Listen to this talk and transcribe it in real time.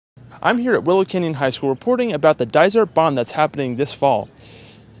I'm here at Willow Canyon High School reporting about the Dysart Bond that's happening this fall.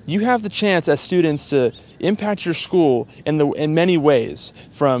 You have the chance as students to impact your school in many ways,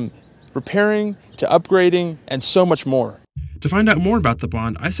 from repairing to upgrading and so much more. To find out more about the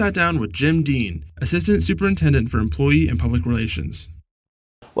bond, I sat down with Jim Dean, Assistant Superintendent for Employee and Public Relations.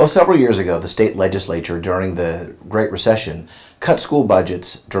 Well, several years ago, the state legislature, during the Great Recession, cut school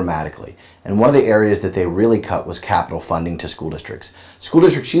budgets dramatically. And one of the areas that they really cut was capital funding to school districts. School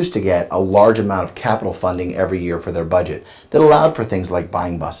districts used to get a large amount of capital funding every year for their budget that allowed for things like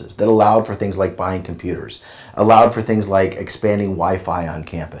buying buses, that allowed for things like buying computers, allowed for things like expanding Wi-Fi on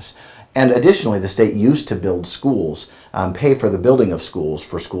campus. And additionally, the state used to build schools, pay for the building of schools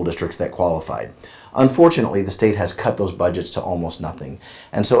for school districts that qualified. Unfortunately, the state has cut those budgets to almost nothing.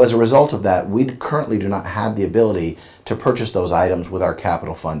 And so as a result of that, we currently do not have the ability to purchase those items with our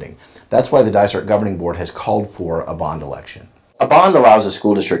capital funding. That's why the Dysart Governing Board has called for a bond election. A bond allows a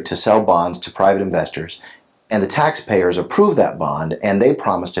school district to sell bonds to private investors, and the taxpayers approve that bond, and they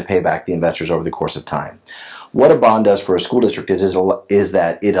promise to pay back the investors over the course of time. What a bond does for a school district is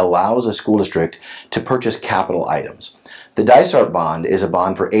that it allows a school district to purchase capital items. The Dysart bond is a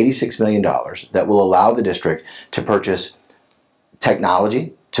bond for $86 million that will allow the district to purchase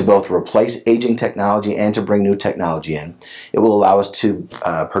technology, to both replace aging technology and to bring new technology in. It will allow us to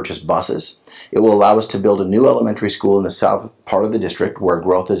purchase buses. It will allow us to build a new elementary school in the south part of the district where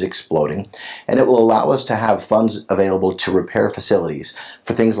growth is exploding. And it will allow us to have funds available to repair facilities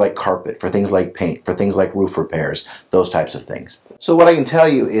for things like carpet, for things like paint, for things like roof repairs, those types of things. So what I can tell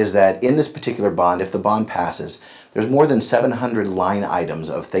you is that in this particular bond, if the bond passes, there's more than 700 line items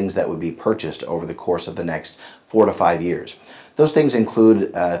of things that would be purchased over the course of the next 4 to 5 years. Those things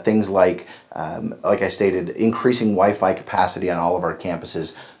include things like I stated, increasing Wi-Fi capacity on all of our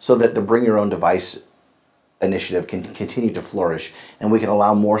campuses so that the Bring Your Own Device initiative can continue to flourish and we can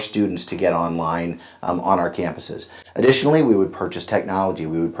allow more students to get online on our campuses. Additionally, we would purchase technology,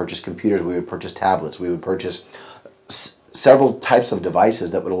 we would purchase computers, we would purchase tablets, we would purchase several types of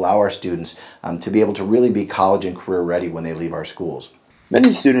devices that would allow our students to be able to really be college and career ready when they leave our schools.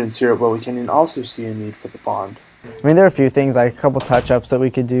 Many students here at Willow Canyon also see a need for the bond. I mean, there are a few things, like a couple touch-ups that we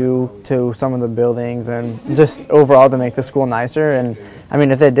could do to some of the buildings and just overall to make the school nicer. And I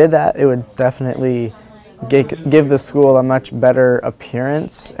mean, if they did that, it would definitely give the school a much better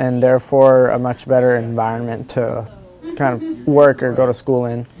appearance and therefore a much better environment to kind of work or go to school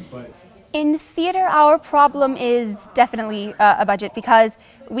in. In theater, our problem is definitely a budget because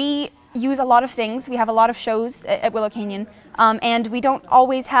we use a lot of things. We have a lot of shows at Willow Canyon, and we don't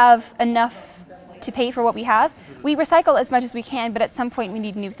always have enough to pay for what we have. We recycle as much as we can, but at some point we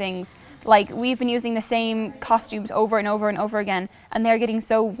need new things. Like, we've been using the same costumes over and over and over again, and they're getting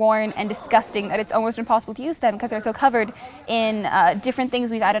so worn and disgusting that it's almost impossible to use them because they're so covered in different things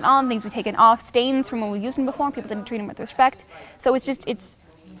we've added on, things we've taken off, stains from when we used them before, people didn't treat them with respect. So it's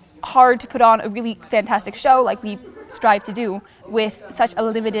hard to put on a really fantastic show like we strive to do with such a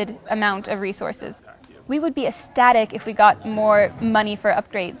limited amount of resources. We would be ecstatic if we got more money for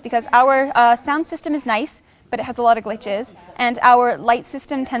upgrades because our sound system is nice, but it has a lot of glitches, and our light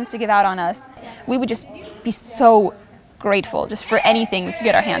system tends to give out on us. We would just be so grateful just for anything we could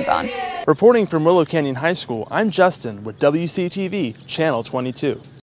get our hands on. Reporting from Willow Canyon High School, I'm Justin with WCTV Channel 22.